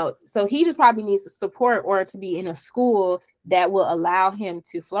so he just probably needs support, or to be in a school that will allow him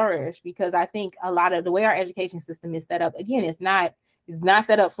to flourish, because I think a lot of the way our education system is set up, again, it's not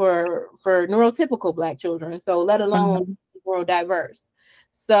set up for neurotypical Black children, so let alone Hmm. neurodiverse.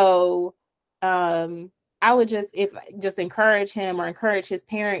 So I would just encourage him, or encourage his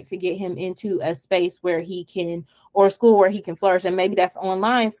parent to get him into a space where he can, or a school where he can flourish. And maybe that's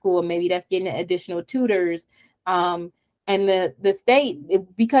online school, maybe that's getting additional tutors. And the state,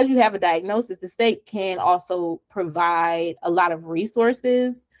 because you have a diagnosis, the state can also provide a lot of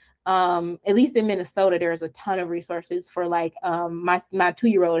resources. At least in Minnesota, there's a ton of resources for like my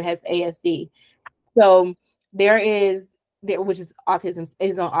 2-year-old has ASD. So which is on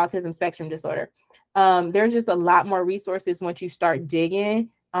autism spectrum disorder. There's just a lot more resources once you start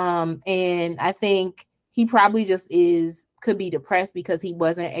digging. And I think he probably just could be depressed because he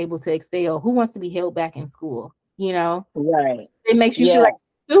wasn't able to excel. Who wants to be held back in school? Right. It makes you feel Yeah. like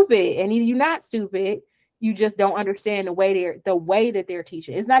stupid, and you're not stupid. You just don't understand the way that they're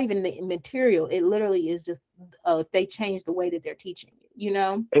teaching. It's not even the material. It literally is just if they change the way that they're teaching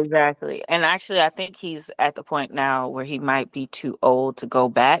it. Exactly. And actually, I think he's at the point now where he might be too old to go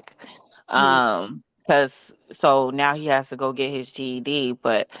back. Mhm. Because so now he has to go get his GED.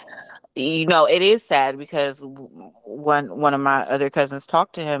 But it is sad because one of my other cousins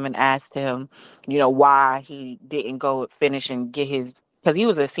talked to him and asked him, why he didn't go finish and get his, because he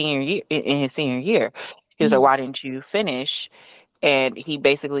was a senior year in his senior year. He was like, Mhm. why didn't you finish? And he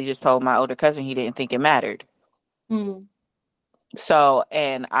basically just told my older cousin he didn't think it mattered. Mhm. So,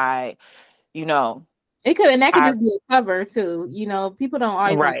 and you know, And that could I just be a cover too. People don't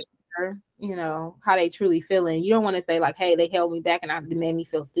always want right, to share, how they truly feeling. You don't want to say like, "Hey, they held me back and they made me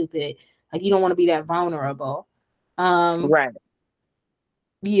feel stupid." Like, you don't want to be that vulnerable. Um, right,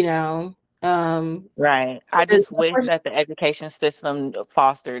 you know, um, right. I the- just wish that the education system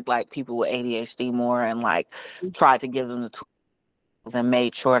fostered like people with ADHD more, and like tried to give them the tools and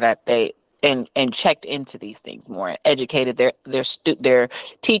made sure that they and checked into these things more and educated their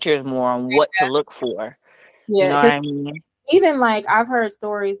teachers more on what to look for. You yeah, know what because I mean? even like I've heard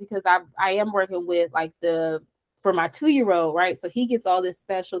stories, because I am working with like for my 2-year-old, right? So he gets all this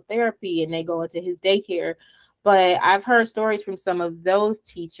special therapy and they go into his daycare. But I've heard stories from some of those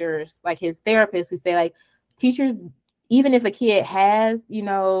teachers, like his therapists, who say like, teachers, even if a kid has,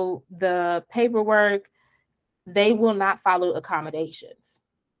 the paperwork, they will not follow accommodations.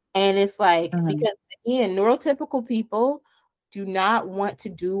 And it's like, Mhm. because again, neurotypical people do not want to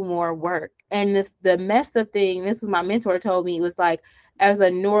do more work. And the messed up thing, this was my mentor told me, was like, as a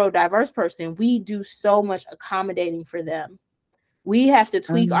neurodiverse person, we do so much accommodating for them. We have to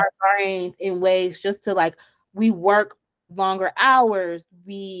tweak Mhm. our brains in ways just to like, we work longer hours.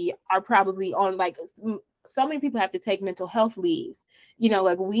 We are probably on like so many people have to take mental health leaves.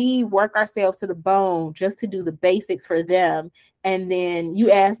 Like we work ourselves to the bone just to do the basics for them. And then you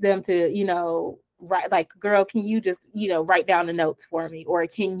ask them to, write, like, girl, can you just, write down the notes for me? Or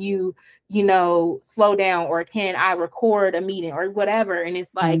can you, slow down? Or can I record a meeting or whatever? And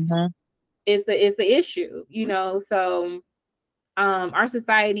it's like, Mm-hmm. it's the issue, So our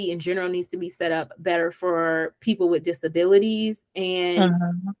society in general needs to be set up better for people with disabilities and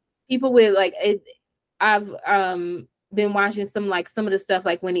Mm-hmm. people with like it. I've been watching some of the stuff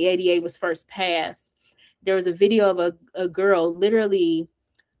like when the ADA was first passed. There was a video of a girl literally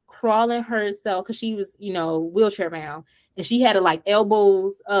crawling herself because she was, wheelchair bound, and she had to like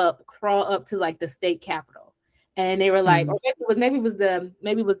elbows up, crawl up to like the state capitol. And they were like, Mm-hmm. or maybe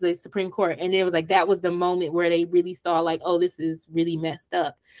it was the Supreme Court, and it was like that was the moment where they really saw like, oh, this is really messed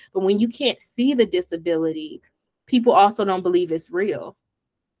up. But when you can't see the disability, people also don't believe it's real.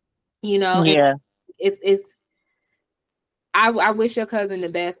 And Yeah. it's I wish your cousin the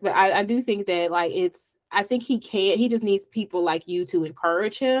best, but I do think that like I think he just needs people like you to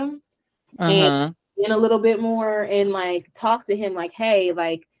encourage him and Mm-hmm. in a little bit more and like talk to him like, hey,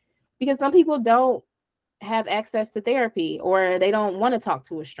 like, because some people don't have access to therapy or they don't want to talk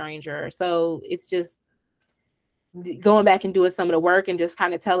to a stranger. So it's just going back and doing some of the work and just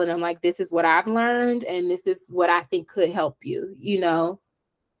kind of telling them like, this is what I've learned and this is what I think could help you.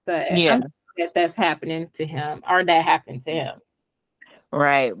 But I'm Yeah. sorry that's happening to him or that happened to him.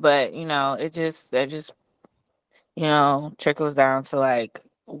 Right. But that just trickles down to like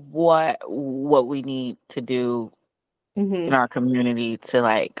what we need to do in Hmm. our community to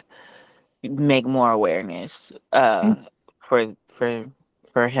like make more awareness for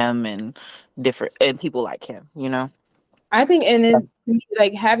him and different and people like him. I think, and then to me,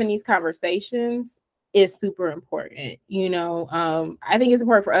 like having these conversations is super important. I think it's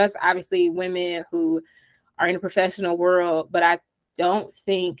important for us, obviously, women who are in the professional world, but I don't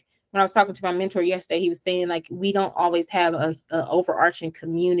think when I was talking to my mentor yesterday, he was saying like we don't always have a overarching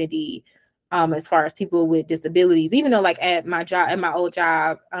community as far as people with disabilities, even though like at my old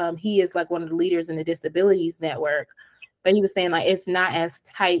job, he is like one of the leaders in the disabilities network. But he was saying like it's not as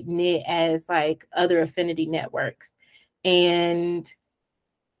tight knit as like other affinity networks. And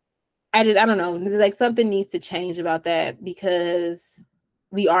I don't know, like something needs to change about that because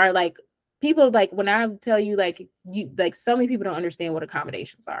we are like people like when I tell you like you like so many people don't understand what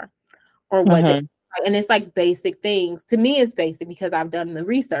accommodations are or what they Hmm. and it's like basic things. To me it's basic because I've done the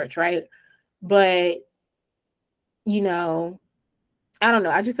research, right? But you know, I don't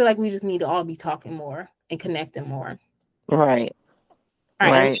know. I just feel like we just need to all be talking more and connecting more. Right. All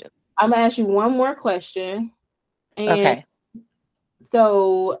right, and Right. I'm gonna ask you one more question. And Okay.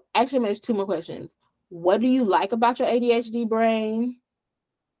 so actually I'm gonna ask two more questions. What do you like about your ADHD brain?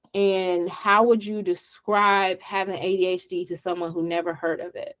 And how would you describe having ADHD to someone who never heard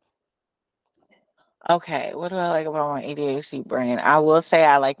of it? Okay. What do I like about my ADHD brain? I will say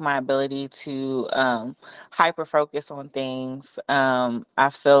I like my ability to hyper focus on things. I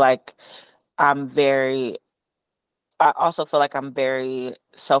feel like I'm very I also feel like I'm very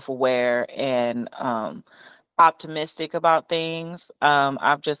self-aware and optimistic about things.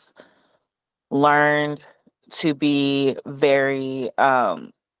 I've just learned to be very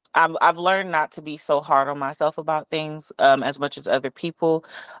I've learned not to be so hard on myself about things as much as other people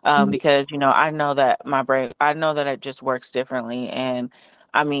Mhm. because I know that it just works differently. And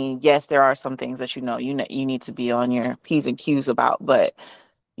I mean, yes, there are some things that you need to be on your P's and Q's about, but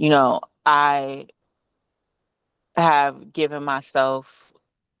I have given myself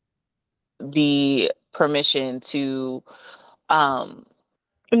the permission to um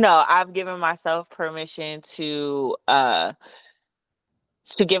no, I've given myself permission to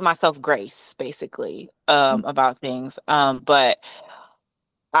give myself grace basically about things. But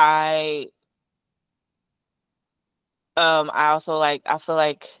I I also I feel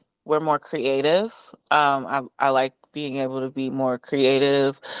like we're more creative. I like being able to be more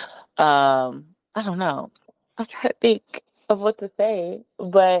creative. I don't know. I'm trying to think of what to say,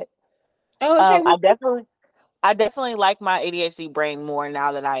 but Oh, okay. I definitely like my ADHD brain more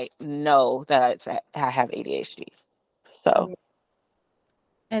now that I know that I have ADHD. So, Yeah.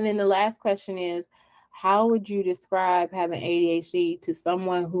 And then the last question is, how would you describe having ADHD to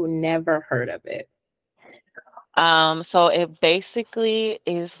someone who never heard of it? so it basically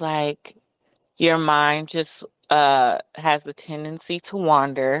is like your mind just has the tendency to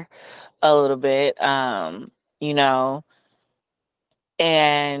wander a little bit, you know,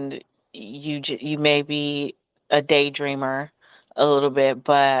 and you may be a daydreamer a little bit,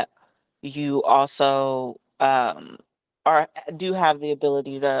 but you also are do have the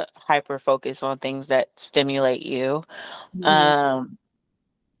ability to hyper focus on things that stimulate you. Mm-hmm. Um,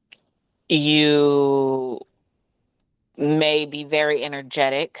 you may be very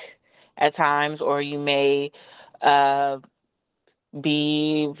energetic at times, or you may uh,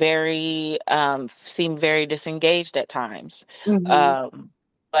 be very seem very disengaged at times. Mm-hmm.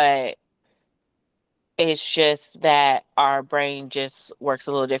 But it's just that our brain just works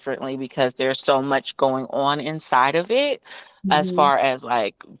a little differently because there's so much going on inside of it, as Mm-hmm. far as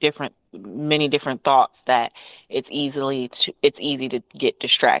like many different thoughts, that it's easy to get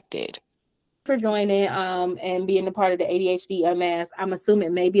distracted. For joining and being a part of the ADHD Unmasked. I'm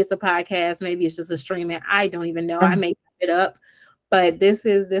assuming maybe it's a podcast, maybe it's just a streaming. I don't even know. I made it up. But this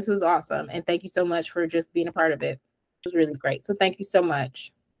was awesome. And thank you so much for just being a part of it. It was really great. So thank you so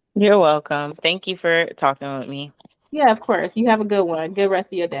much. You're welcome. Thank you for talking with me. Yeah, of course. You have a good one. Good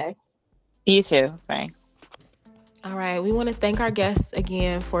rest of your day. You too. Bye. All right. We want to thank our guests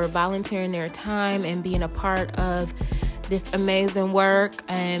again for volunteering their time and being a part of this amazing work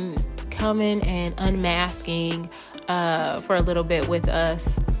and coming and unmasking for a little bit with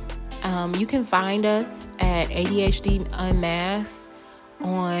us. You can find us at ADHD Unmasked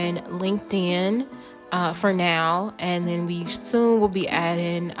on LinkedIn for now, and then we soon will be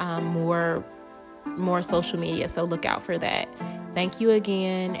adding more social media, so look out for that. Thank you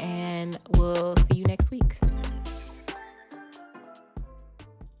again, and we'll see you next week.